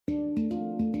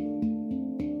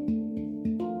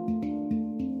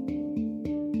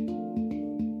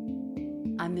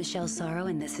Michelle Sorrow,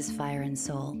 and this is Fire and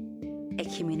Soul, a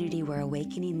community where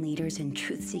awakening leaders and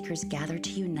truth seekers gather to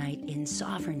unite in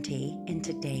sovereignty in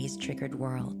today's triggered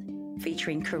world.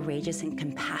 Featuring courageous and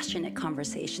compassionate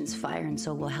conversations, Fire and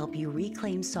Soul will help you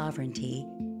reclaim sovereignty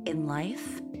in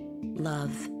life,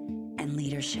 love, and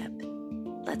leadership.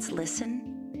 Let's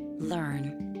listen,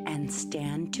 learn, and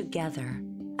stand together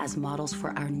as models for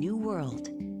our new world,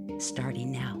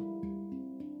 starting now.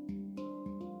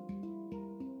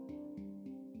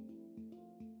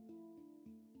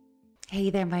 Hey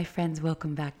there, my friends.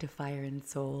 Welcome back to Fire and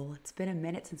Soul. It's been a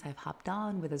minute since I've hopped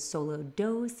on with a solo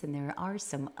dose, and there are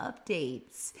some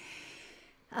updates.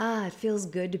 It feels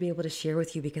good to be able to share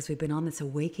with you because we've been on this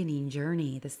awakening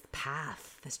journey, this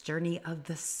path, this journey of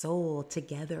the soul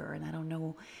together. And I don't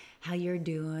know how you're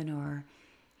doing or,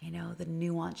 the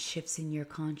nuanced shifts in your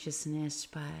consciousness,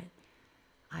 but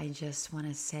I just want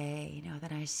to say,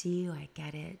 that I see you, I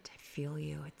get it, I feel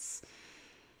you. It's,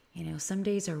 some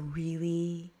days are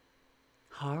really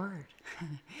hard.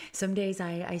 Some days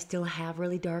I still have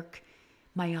really dark,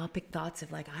 myopic thoughts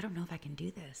of like, I don't know if I can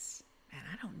do this. And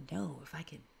I don't know if I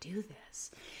can do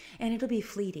this. And it'll be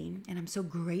fleeting. And I'm so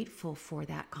grateful for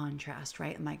that contrast,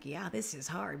 right? I'm like, yeah, this is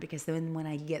hard. Because then when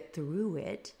I get through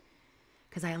it,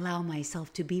 because I allow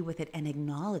myself to be with it and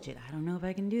acknowledge it, I don't know if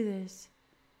I can do this.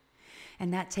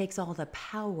 And that takes all the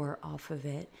power off of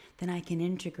it. Then I can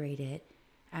integrate it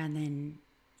and then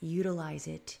utilize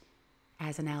it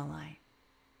as an ally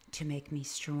to make me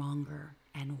stronger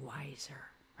and wiser,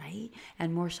 right?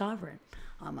 And more sovereign.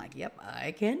 I'm like, yep,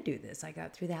 I can do this. I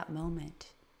got through that moment.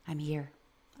 I'm here.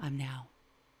 I'm now.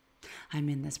 I'm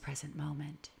in this present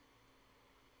moment.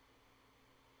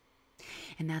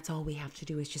 And that's all we have to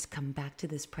do is just come back to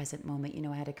this present moment.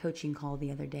 I had a coaching call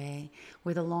the other day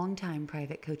with a longtime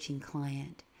private coaching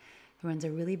client who runs a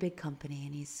really big company,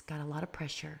 and he's got a lot of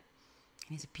pressure. And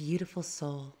he's a beautiful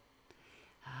soul.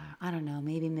 I don't know,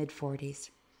 maybe mid-40s.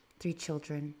 3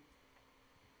 children.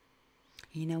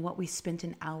 You know what? We spent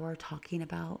an hour talking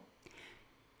about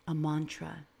a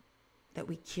mantra that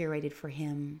we curated for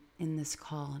him in this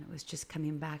call. And it was just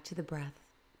coming back to the breath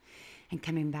and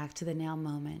coming back to the now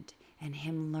moment and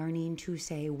him learning to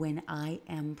say, when I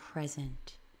am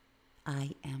present,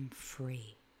 I am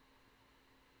free.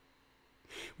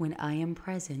 When I am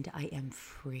present, I am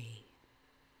free.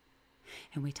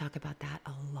 And we talk about that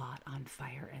a lot on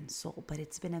Fire and Soul. But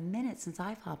it's been a minute since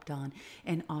I've hopped on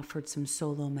and offered some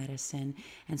solo medicine.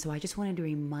 And so I just wanted to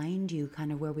remind you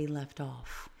kind of where we left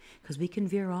off. Because we can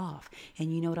veer off.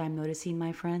 And you know what I'm noticing,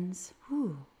 my friends?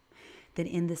 That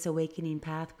in this awakening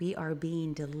path, we are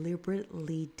being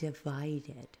deliberately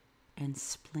divided and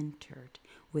splintered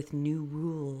with new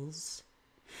rules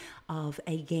of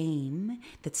a game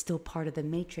that's still part of the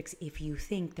matrix if you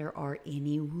think there are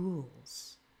any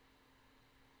rules.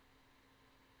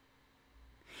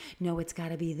 No, it's got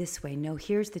to be this way. No,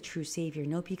 here's the true Savior.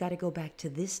 Nope, you got to go back to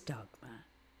this dogma.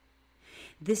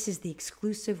 This is the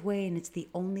exclusive way, and it's the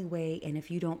only way. And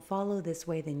if you don't follow this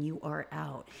way, then you are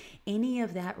out. Any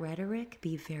of that rhetoric,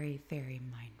 be very, very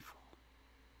mindful.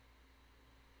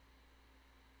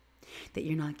 That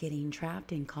you're not getting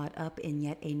trapped and caught up in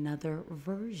yet another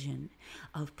version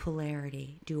of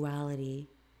polarity, duality,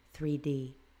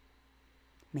 3D,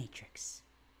 matrix.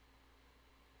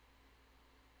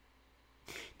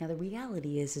 Now, the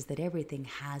reality is that everything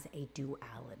has a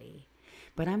duality,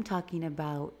 but I'm talking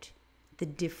about the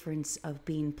difference of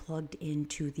being plugged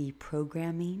into the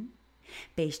programming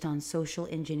based on social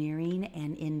engineering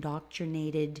and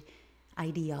indoctrinated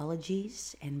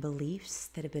ideologies and beliefs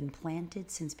that have been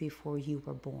planted since before you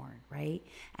were born, right?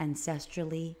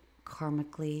 Ancestrally,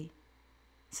 karmically,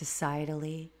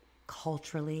 societally,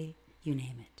 culturally, you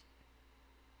name it.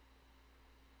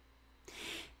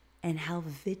 And how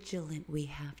vigilant we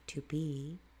have to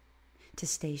be to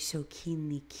stay so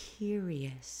keenly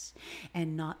curious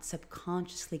and not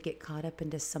subconsciously get caught up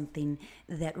into something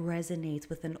that resonates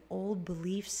with an old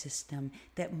belief system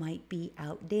that might be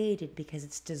outdated because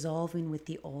it's dissolving with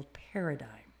the old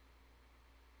paradigm.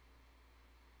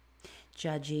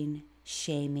 Judging,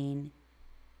 shaming,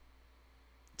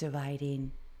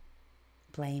 dividing,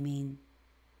 blaming.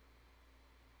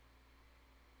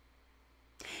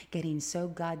 Getting so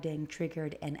goddamn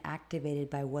triggered and activated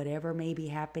by whatever may be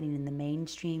happening in the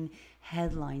mainstream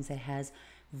headlines that has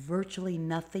virtually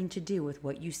nothing to do with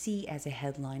what you see as a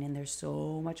headline. And there's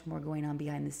so much more going on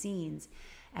behind the scenes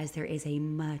as there is a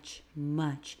much,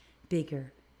 much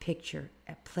bigger picture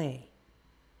at play.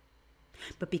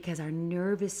 But because our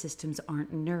nervous systems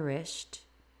aren't nourished,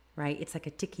 right? It's like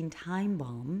a ticking time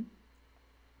bomb.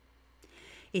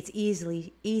 It's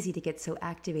easy to get so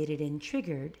activated and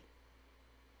triggered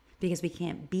because we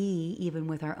can't be even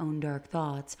with our own dark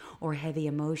thoughts or heavy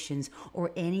emotions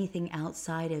or anything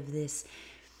outside of this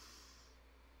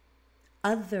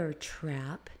other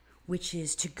trap, which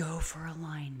is to go for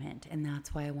alignment. And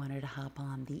that's why I wanted to hop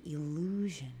on the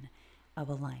illusion of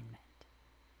alignment.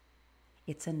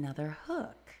 It's another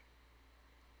hook.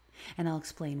 And I'll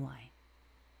explain why.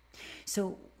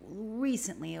 So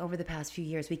recently, over the past few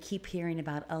years, we keep hearing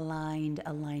about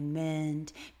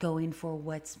alignment, going for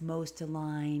what's most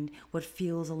aligned, what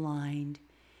feels aligned.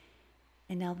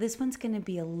 And now this one's going to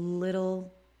be a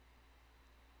little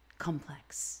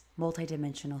complex,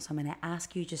 multidimensional. So I'm going to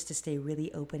ask you just to stay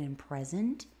really open and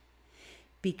present,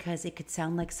 because it could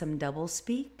sound like some double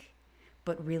speak,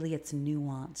 but really it's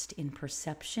nuanced in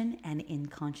perception and in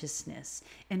consciousness.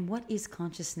 And what is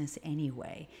consciousness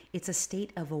anyway? It's a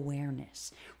state of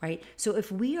awareness, right? So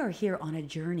if we are here on a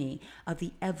journey of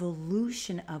the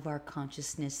evolution of our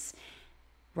consciousness,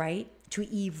 right, to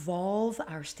evolve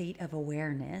our state of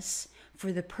awareness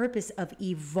for the purpose of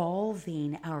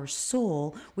evolving our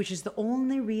soul, which is the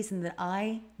only reason that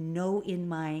I know in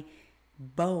my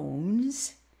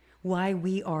bones why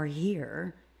we are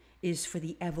here, is for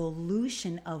the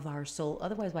evolution of our soul.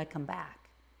 Otherwise, why come back?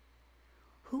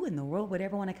 Who in the world would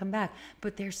ever want to come back?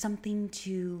 But there's something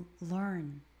to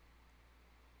learn.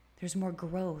 There's more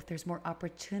growth. There's more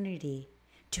opportunity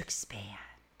to expand,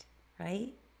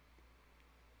 right?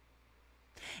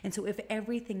 And so if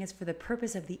everything is for the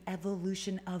purpose of the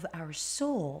evolution of our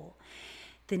soul,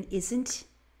 then isn't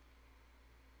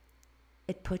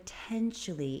it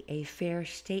potentially a fair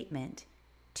statement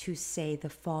to say the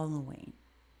following?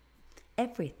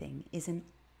 Everything is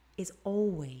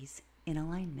always in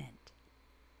alignment.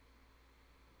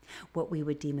 What we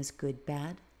would deem as good,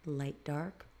 bad, light,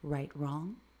 dark, right,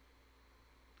 wrong,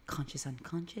 conscious,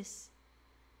 unconscious,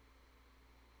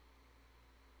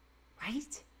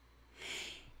 right?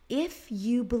 If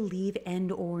you believe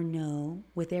and or know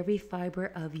with every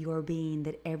fiber of your being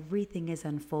that everything is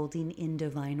unfolding in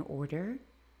divine order,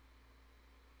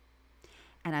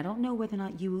 and I don't know whether or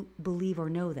not you believe or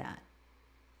know that,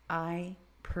 I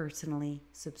personally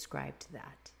subscribe to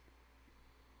that.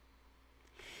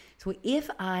 So if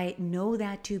I know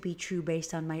that to be true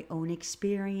based on my own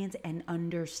experience and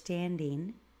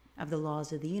understanding of the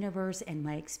laws of the universe and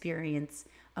my experience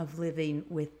of living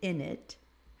within it,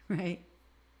 right?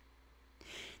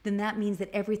 Then that means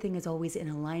that everything is always in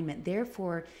alignment.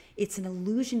 Therefore, it's an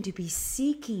illusion to be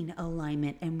seeking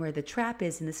alignment. And where the trap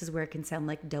is, and this is where it can sound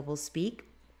like double speak,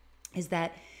 is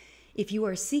that if you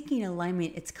are seeking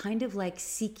alignment, it's kind of like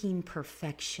seeking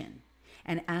perfection.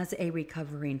 And as a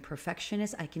recovering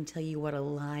perfectionist, I can tell you what a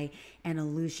lie and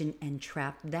illusion and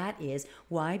trap that is.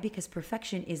 Why? Because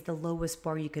perfection is the lowest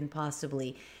bar you can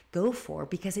possibly go for,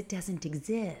 because it doesn't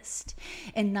exist.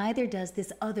 And neither does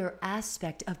this other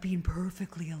aspect of being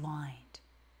perfectly aligned,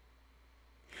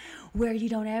 where you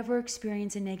don't ever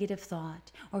experience a negative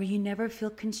thought or you never feel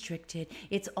constricted.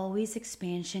 It's always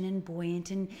expansion and buoyant,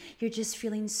 and you're just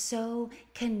feeling so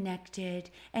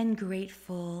connected and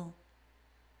grateful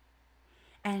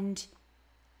and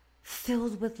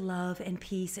filled with love and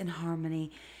peace and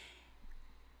harmony.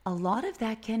 A lot of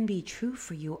that can be true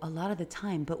for you a lot of the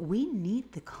time, but we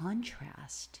need the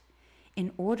contrast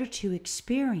in order to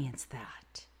experience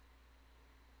that.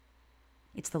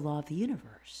 It's the law of the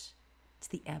universe. It's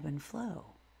the ebb and flow,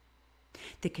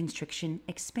 the constriction,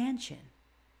 expansion.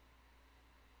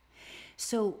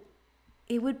 So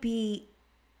it would be,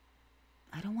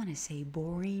 I don't want to say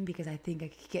boring, because I think I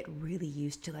could get really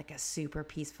used to like a super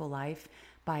peaceful life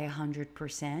by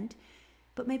 100%.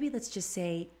 But maybe let's just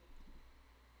say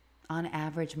on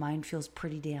average, mine feels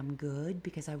pretty damn good,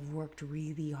 because I've worked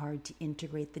really hard to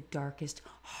integrate the darkest,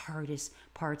 hardest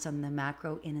parts on the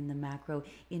macro in the macro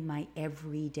in my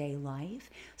everyday life.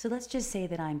 So let's just say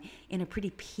that I'm in a pretty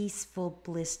peaceful,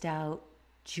 blissed out,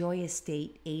 joyous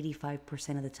state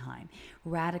 85% of the time.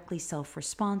 Radically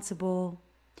self-responsible,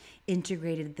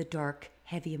 integrated the dark,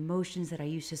 heavy emotions that I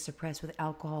used to suppress with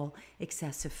alcohol,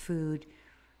 excessive food,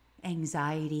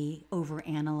 anxiety,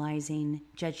 overanalyzing,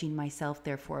 judging myself,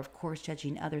 therefore, of course,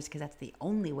 judging others, because that's the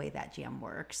only way that jam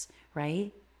works,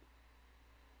 right?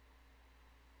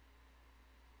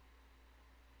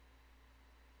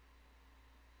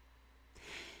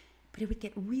 But it would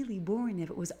get really boring if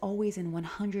it was always in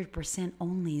 100%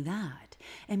 only that.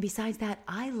 And besides that,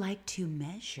 I like to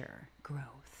measure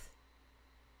growth.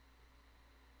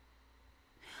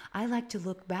 I like to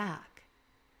look back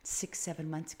 6-7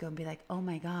 months ago and be like, oh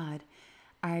my God,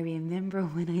 I remember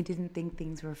when I didn't think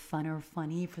things were fun or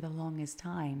funny for the longest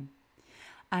time.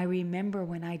 I remember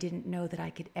when I didn't know that I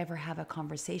could ever have a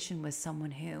conversation with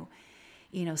someone who,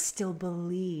 still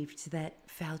believed that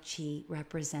Fauci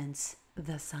represents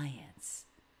the science.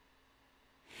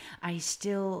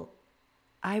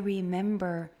 I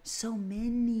remember so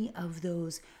many of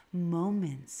those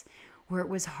moments where it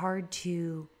was hard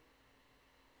to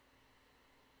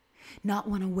not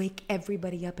want to wake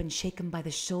everybody up and shake them by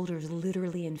the shoulders,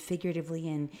 literally and figuratively,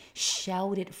 and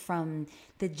shout it from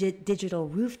the digital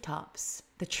rooftops,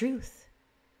 the truth.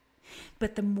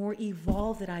 But the more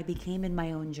evolved that I became in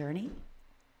my own journey,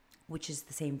 which is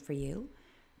the same for you,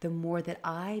 the more that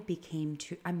I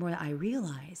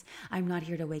realize I'm not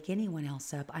here to wake anyone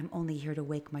else up. I'm only here to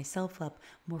wake myself up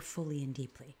more fully and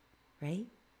deeply, right?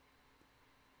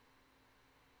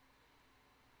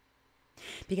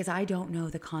 Because I don't know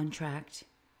the contract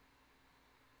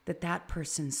that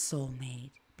person's soul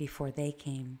made before they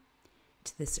came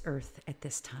to this earth at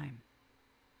this time.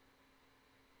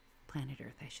 Planet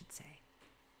Earth, I should say.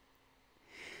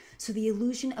 So the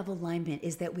illusion of alignment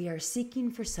is that we are seeking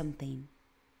for something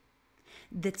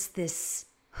that's this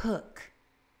hook,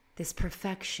 this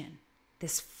perfection,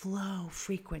 this flow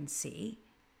frequency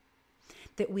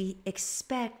that we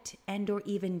expect and or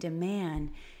even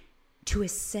demand to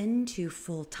ascend to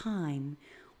full time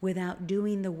without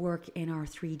doing the work in our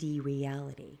 3D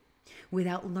reality,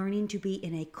 without learning to be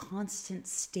in a constant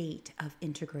state of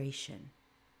integration,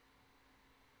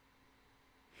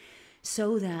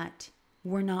 so that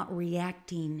we're not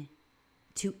reacting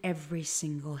to every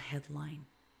single headline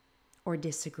or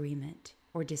disagreement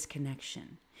or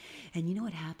disconnection. And you know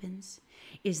what happens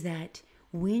is that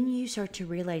when you start to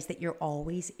realize that you're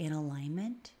always in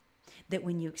alignment, that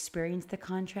when you experience the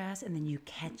contrast and then you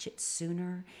catch it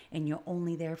sooner and you're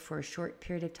only there for a short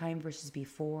period of time versus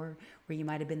before, where you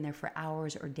might have been there for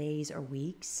hours or days or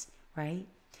weeks, right?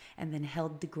 And then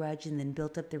held the grudge and then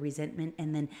built up the resentment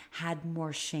and then had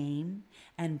more shame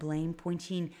and blame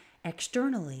pointing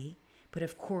externally. But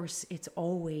of course, it's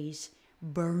always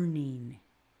burning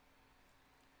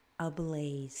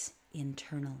ablaze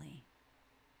internally.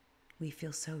 We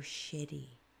feel so shitty.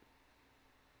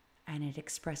 And it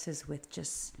expresses with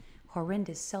just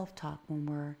horrendous self-talk when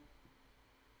we're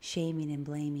shaming and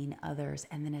blaming others.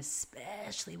 And then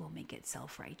especially when we get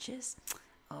self-righteous.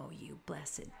 Oh, you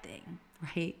blessed thing,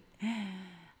 right?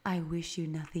 I wish you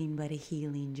nothing but a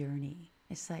healing journey.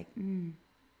 It's like, we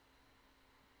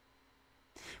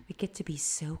get to be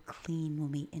so clean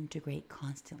when we integrate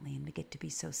constantly, and we get to be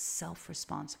so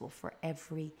self-responsible for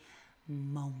every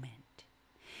moment.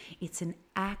 It's an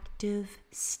active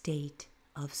state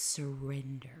of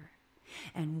surrender.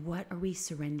 And what are we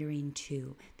surrendering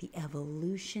to? The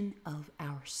evolution of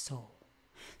our soul.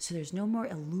 So there's no more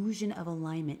illusion of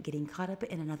alignment, getting caught up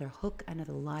in another hook,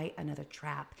 another lie, another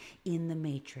trap in the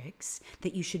matrix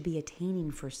that you should be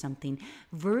attaining for something,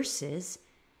 versus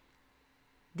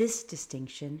this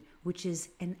distinction, which is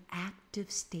an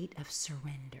active state of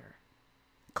surrender,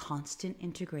 constant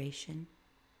integration,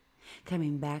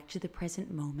 coming back to the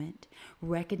present moment,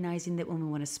 recognizing that when we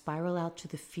want to spiral out to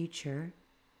the future,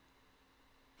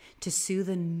 to soothe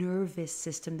a nervous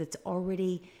system that's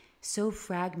already so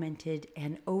fragmented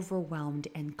and overwhelmed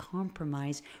and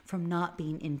compromised from not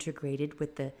being integrated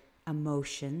with the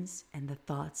emotions and the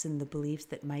thoughts and the beliefs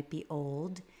that might be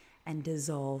old and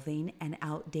dissolving and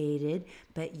outdated,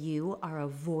 but you are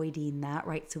avoiding that,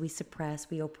 right? So we suppress,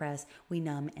 we oppress, we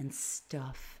numb and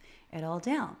stuff it all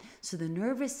down. So the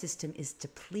nervous system is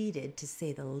depleted, to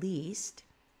say the least.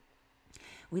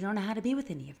 We don't know how to be with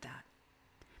any of that.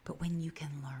 But when you can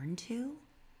learn to,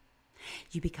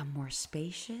 you become more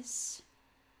spacious,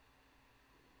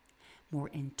 more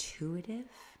intuitive,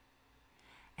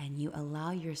 and you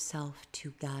allow yourself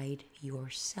to guide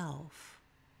yourself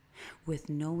with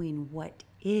knowing what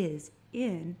is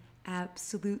in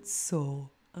absolute soul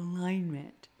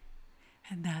alignment.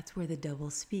 And that's where the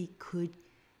double speak could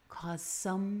cause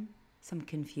some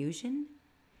confusion.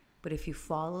 But if you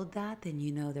followed that, then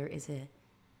you know there is a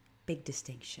big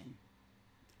distinction.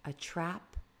 A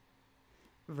trap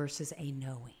versus a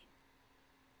knowing.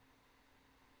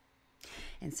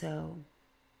 And so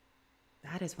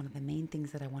that is one of the main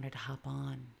things that I wanted to hop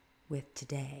on with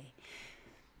today,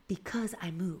 because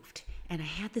I moved and I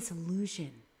had this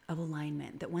illusion of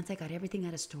alignment that once I got everything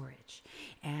out of storage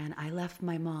and I left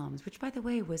my mom's, which by the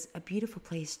way was a beautiful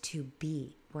place to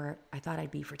be, where I thought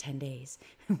I'd be for 10 days.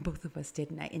 Both of us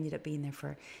did, and I ended up being there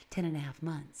for 10 and a half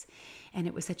months. And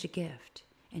it was such a gift.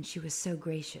 And she was so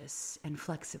gracious and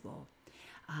flexible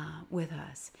with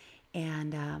us,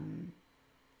 and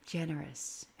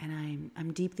generous. And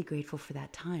I'm deeply grateful for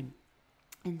that time.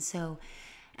 And so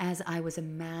as I was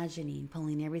imagining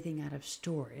pulling everything out of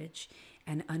storage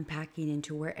and unpacking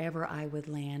into wherever I would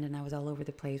land. And I was all over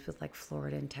the place with like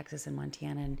Florida and Texas and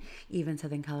Montana and even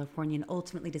Southern California, and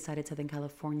ultimately decided Southern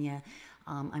California.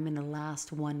 I'm in the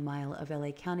last 1 mile of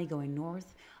LA County going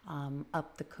north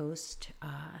up the coast.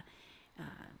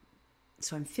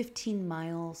 So I'm 15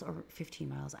 miles.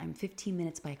 I'm 15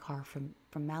 minutes by car from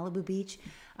Malibu Beach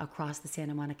across the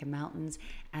Santa Monica Mountains.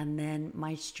 And then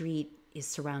my street is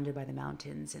surrounded by the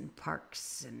mountains and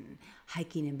parks and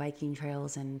hiking and biking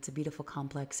trails. And it's a beautiful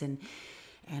complex. And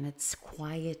it's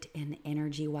quiet, and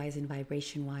energy wise and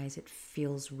vibration wise, it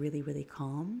feels really, really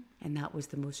calm. And that was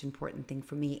the most important thing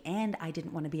for me. And I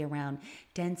didn't want to be around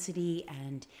density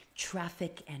and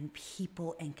traffic and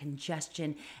people and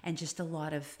congestion and just a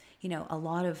lot of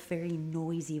very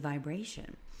noisy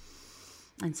vibration.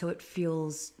 And so it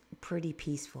feels pretty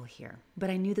peaceful here. But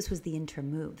I knew this was the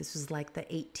interim move. This was like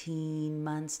the 18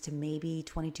 months to maybe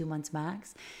 22 months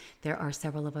max. There are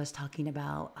several of us talking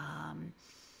about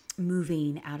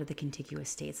moving out of the contiguous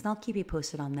states. And I'll keep you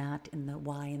posted on that, and the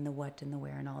why and the what and the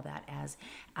where and all that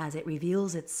as it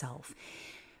reveals itself.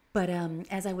 But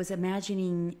as I was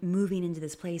imagining moving into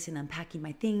this place and unpacking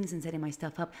my things and setting my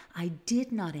stuff up, I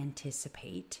did not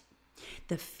anticipate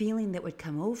the feeling that would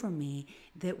come over me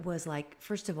that was like,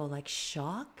 first of all, like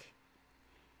shock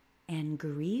and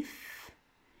grief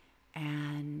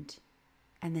and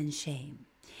then shame.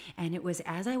 And it was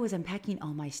as I was unpacking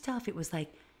all my stuff, it was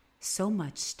like so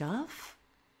much stuff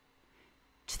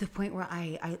to the point where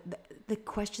the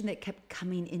question that kept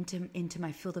coming into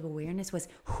my field of awareness was,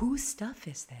 whose stuff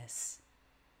is this?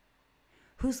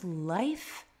 Whose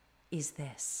life is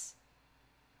this?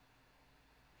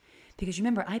 Because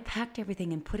remember, I packed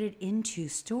everything and put it into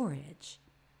storage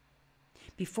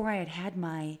before I had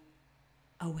my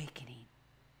awakening.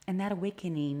 And that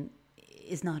awakening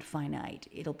is not finite.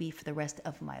 It'll be for the rest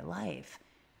of my life,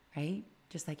 right?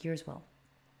 Just like yours will.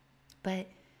 But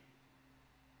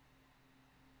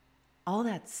all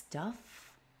that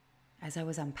stuff, as I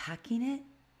was unpacking it,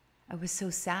 I was so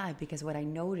sad because what I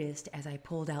noticed as I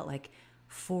pulled out like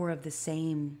 4 of the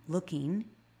same looking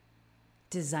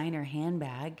designer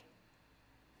handbag,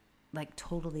 like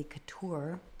totally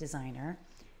couture designer,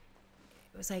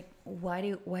 it was like,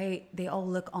 why they all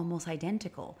look almost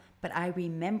identical? But I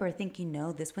remember thinking,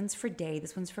 no, this one's for day,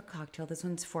 this one's for cocktail, this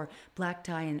one's for black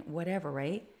tie and whatever,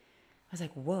 right? I was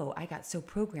like, whoa, I got so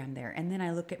programmed there. And then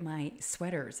I look at my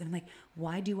sweaters and I'm like,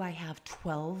 why do I have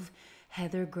 12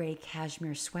 heather gray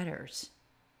cashmere sweaters?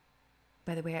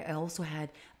 By the way, I also had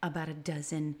about a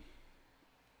dozen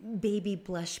baby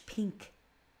blush pink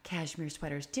cashmere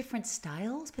sweaters, different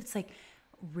styles, but it's like,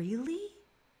 really?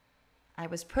 I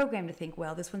was programmed to think,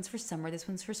 well, this one's for summer, this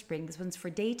one's for spring, this one's for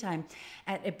daytime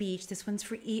at a beach, this one's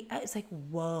for it's like,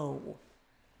 whoa,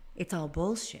 it's all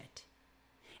bullshit.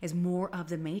 It's more of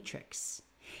the matrix.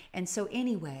 And so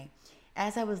anyway,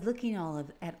 as I was looking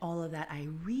at all of that, I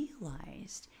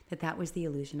realized that was the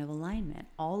illusion of alignment.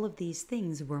 All of these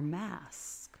things were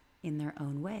masks in their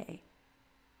own way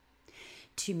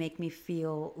to make me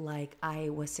feel like I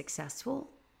was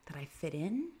successful, that I fit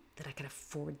in, that I could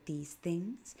afford these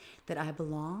things, that I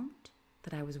belonged,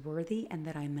 that I was worthy, and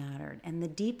that I mattered. And the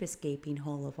deepest gaping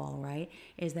hole of all, right,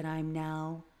 is that I'm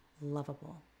now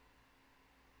lovable.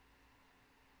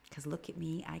 Because look at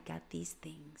me, I got these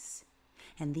things.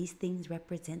 And these things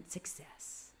represent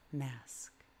success.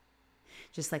 Mask.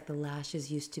 Just like the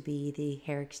lashes used to be, the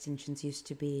hair extensions used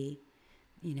to be,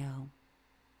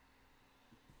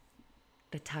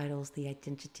 the titles, the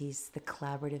identities, the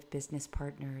collaborative business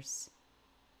partners,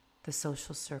 the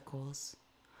social circles,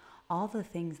 all the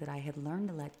things that I had learned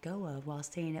to let go of while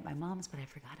staying at my mom's, but I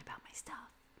forgot about my stuff.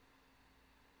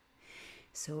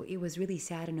 So it was really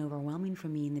sad and overwhelming for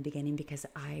me in the beginning because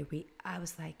I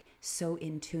was like so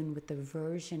in tune with the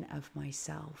version of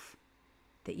myself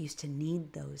that used to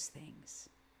need those things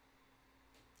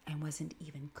and wasn't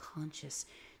even conscious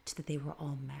to that they were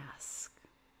all masks.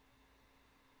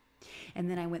 And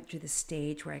then I went through the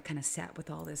stage where I kind of sat with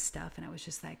all this stuff and I was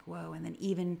just like, whoa. And then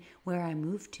even where I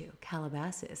moved to,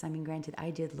 Calabasas, I mean, granted,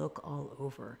 I did look all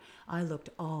over. I looked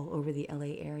all over the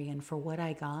LA area, and for what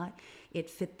I got, it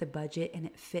fit the budget and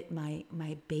it fit my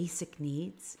basic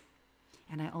needs.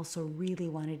 And I also really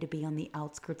wanted to be on the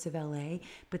outskirts of LA,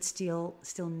 but still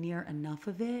near enough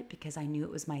of it because I knew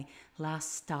it was my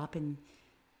last stop in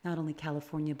not only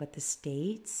California, but the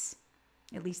States.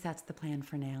 At least that's the plan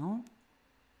for now.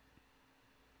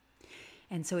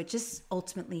 And so it just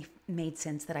ultimately made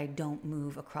sense that I don't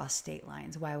move across state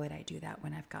lines. Why would I do that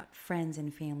when I've got friends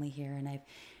and family here and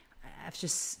I've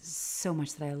just so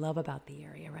much that I love about the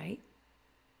area, right?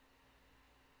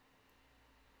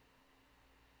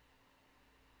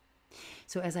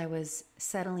 So as I was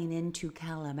settling into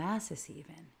Calabasas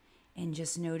even, and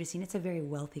just noticing, it's a very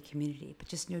wealthy community, but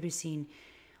just noticing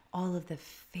all of the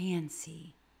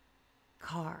fancy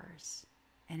cars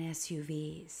and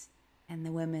SUVs and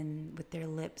the women with their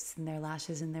lips and their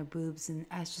lashes and their boobs. And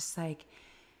I was just like,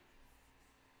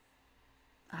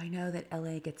 I know that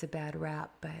LA gets a bad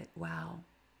rap, but wow,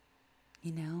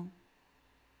 you know,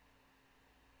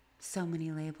 so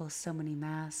many labels, so many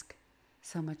masks,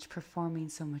 so much performing,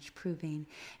 so much proving,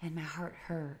 and my heart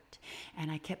hurt. And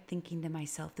I kept thinking to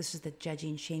myself, this is the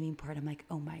judging, shaming part. I'm like,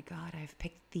 oh my God, I've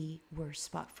picked the worst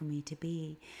spot for me to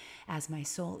be, as my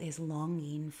soul is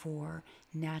longing for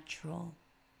natural,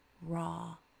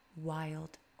 raw,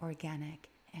 wild, organic,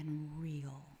 and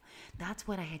real. That's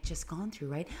what I had just gone through,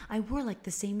 right? I wore like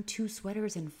the same 2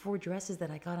 sweaters and 4 dresses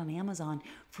that I got on Amazon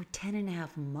for 10 and a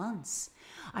half months.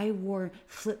 I wore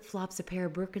flip-flops, a pair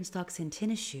of Birkenstocks, and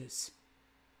tennis shoes.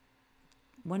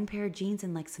 1 pair of jeans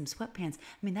and like some sweatpants.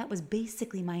 I mean, that was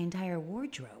basically my entire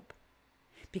wardrobe,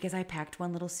 because I packed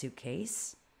 1 little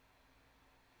suitcase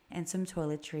and some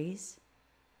toiletries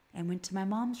and went to my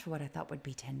mom's for what I thought would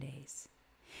be 10 days.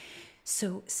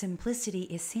 So simplicity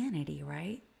is sanity,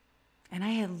 right? And I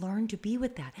had learned to be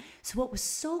with that. So what was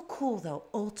so cool though,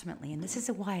 ultimately, and this is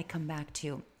why I come back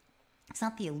to, it's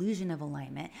not the illusion of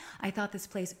alignment. I thought this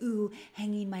place, ooh,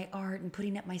 hanging my art and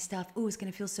putting up my stuff, ooh, it's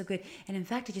going to feel so good. And in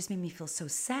fact, it just made me feel so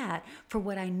sad for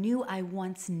what I knew I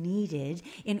once needed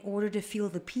in order to feel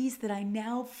the peace that I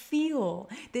now feel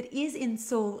that is in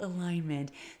soul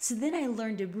alignment. So then I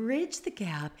learned to bridge the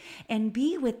gap and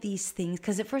be with these things.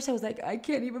 Because at first I was like, I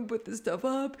can't even put this stuff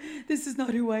up. This is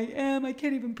not who I am. I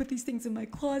can't even put these things in my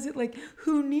closet. Like,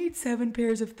 who needs 7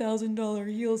 pairs of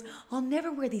 $1,000 heels? I'll never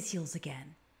wear these heels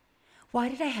again. Why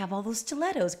did I have all those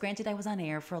stilettos? Granted, I was on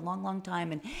air for a long, long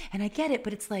time, and I get it,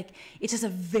 but it's like, it's just a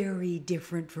very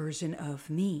different version of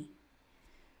me.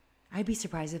 I'd be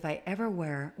surprised if I ever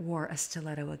wore a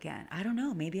stiletto again. I don't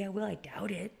know. Maybe I will. I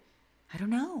doubt it. I don't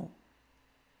know.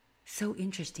 So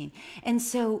interesting. And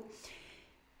so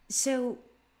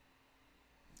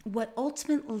what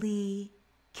ultimately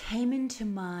came into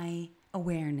my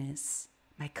awareness,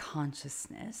 my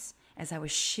consciousness, as I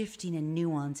was shifting in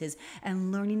nuances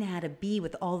and learning how to be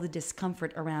with all the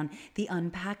discomfort around the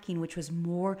unpacking, which was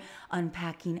more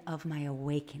unpacking of my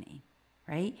awakening,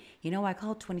 right? You know, I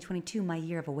call 2022 my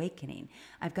year of awakening.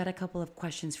 I've got a couple of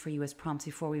questions for you as prompts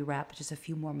before we wrap, just a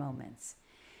few more moments.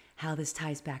 How this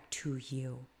ties back to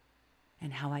you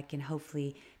and how I can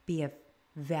hopefully be of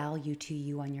value to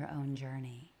you on your own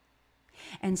journey.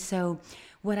 And so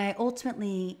what I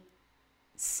ultimately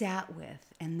sat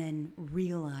with and then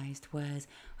realized was,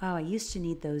 wow, I used to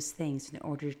need those things in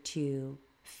order to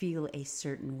feel a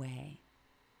certain way.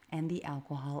 And the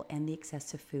alcohol and the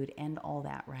excessive food and all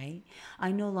that, right?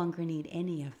 I no longer need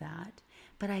any of that,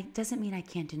 but it doesn't mean I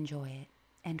can't enjoy it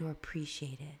and or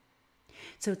appreciate it.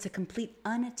 So it's a complete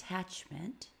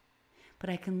unattachment, but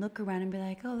I can look around and be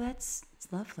like, oh, it's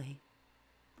lovely.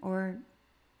 Or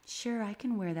sure, I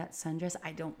can wear that sundress.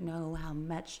 I don't know how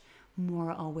much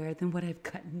more I'll wear than what I've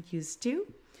gotten used to.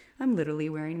 I'm literally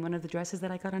wearing one of the dresses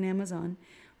that I got on Amazon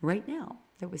right now.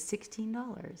 That was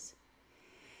 $16.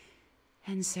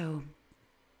 And so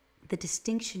the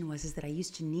distinction is that I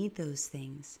used to need those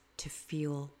things to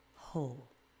feel whole,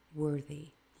 worthy,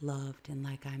 loved, and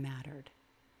like I mattered.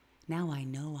 Now I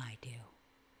know I do,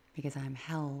 because I'm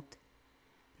held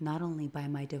not only by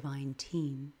my divine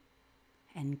team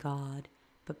and God,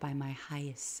 but by my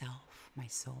highest self, my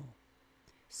soul.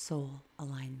 Soul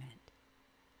alignment.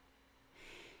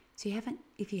 So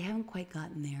if you haven't quite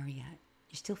gotten there yet,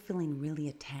 you're still feeling really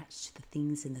attached to the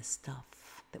things and the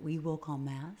stuff that we will call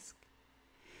mask,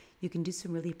 you can do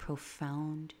some really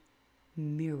profound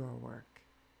mirror work.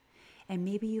 And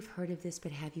maybe you've heard of this,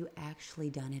 but have you actually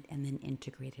done it and then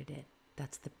integrated it?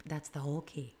 That's the whole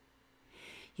key.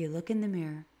 You look in the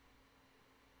mirror.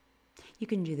 You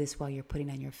can do this while you're putting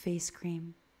on your face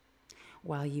cream,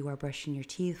 while you are brushing your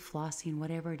teeth, flossing,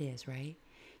 whatever it is, right?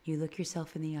 You look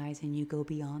yourself in the eyes and you go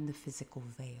beyond the physical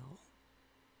veil.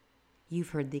 You've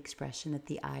heard the expression that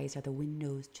the eyes are the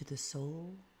windows to the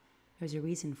soul. There's a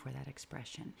reason for that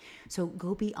expression. So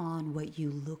go beyond what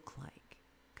you look like,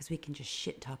 because we can just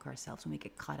shit talk ourselves when we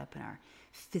get caught up in our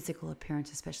physical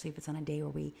appearance, especially if it's on a day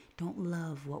where we don't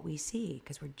love what we see,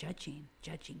 because we're judging,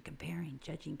 comparing,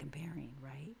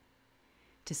 right?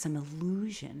 To some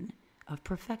illusion of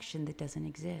perfection that doesn't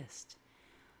exist.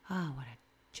 Ah, what a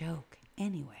joke.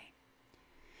 Anyway,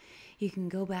 you can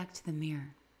go back to the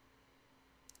mirror.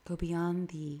 Go beyond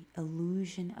the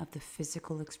illusion of the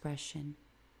physical expression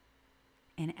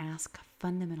and ask a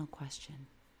fundamental question.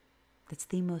 That's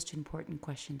the most important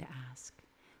question to ask.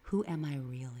 Who am I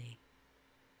really?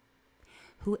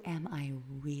 Who am I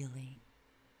really?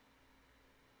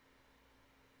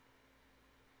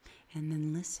 And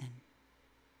then listen.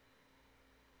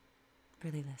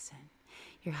 Really listen.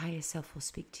 Your highest self will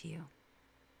speak to you.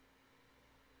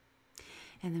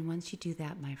 And then once you do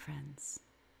that, my friends,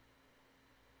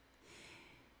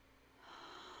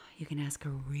 you can ask a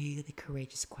really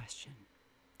courageous question.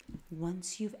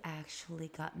 Once you've actually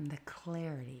gotten the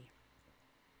clarity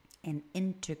and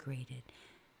integrated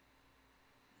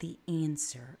the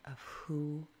answer of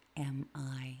who am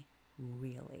I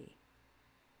really?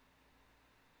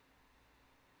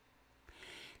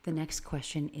 The next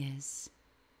question is,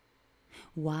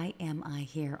 why am I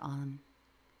here on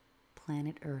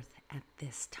planet Earth at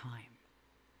this time?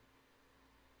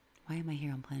 Why am I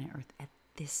here on planet Earth at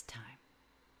this time?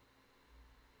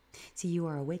 See, you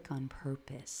are awake on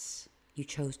purpose. You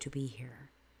chose to be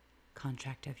here.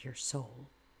 Contract of your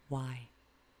soul. Why?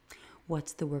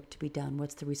 What's the work to be done?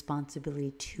 What's the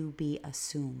responsibility to be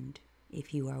assumed,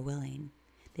 if you are willing,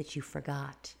 that you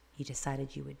forgot, you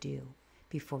decided you would do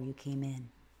before you came in?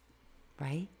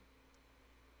 Right?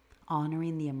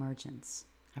 Honoring the emergence.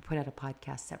 I put out a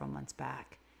podcast several months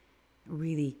back.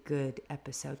 Really good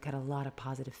episode. Got a lot of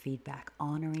positive feedback.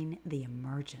 Honoring the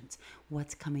emergence.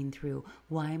 What's coming through?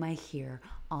 Why am I here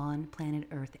on planet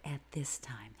Earth at this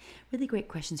time? Really great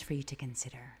questions for you to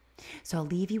consider. So I'll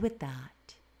leave you with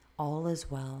that. All is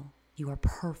well. You are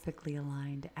perfectly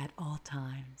aligned at all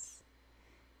times.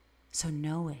 So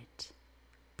know it.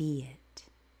 Be it.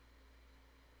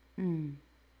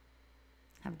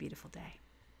 Have a beautiful day.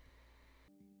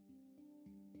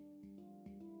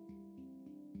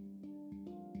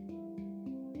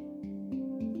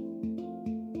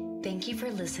 Thank you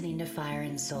for listening to Fire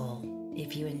and Soul.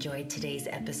 If you enjoyed today's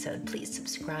episode, please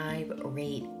subscribe,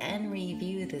 rate, and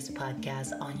review this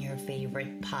podcast on your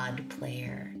favorite pod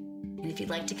player. And if you'd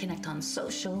like to connect on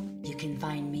social, you can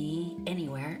find me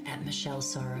anywhere at Michelle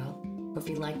Sorrow. Or if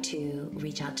you'd like to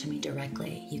reach out to me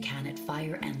directly, you can at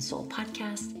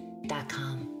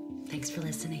fireandsoulpodcast.com. Thanks for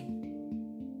listening.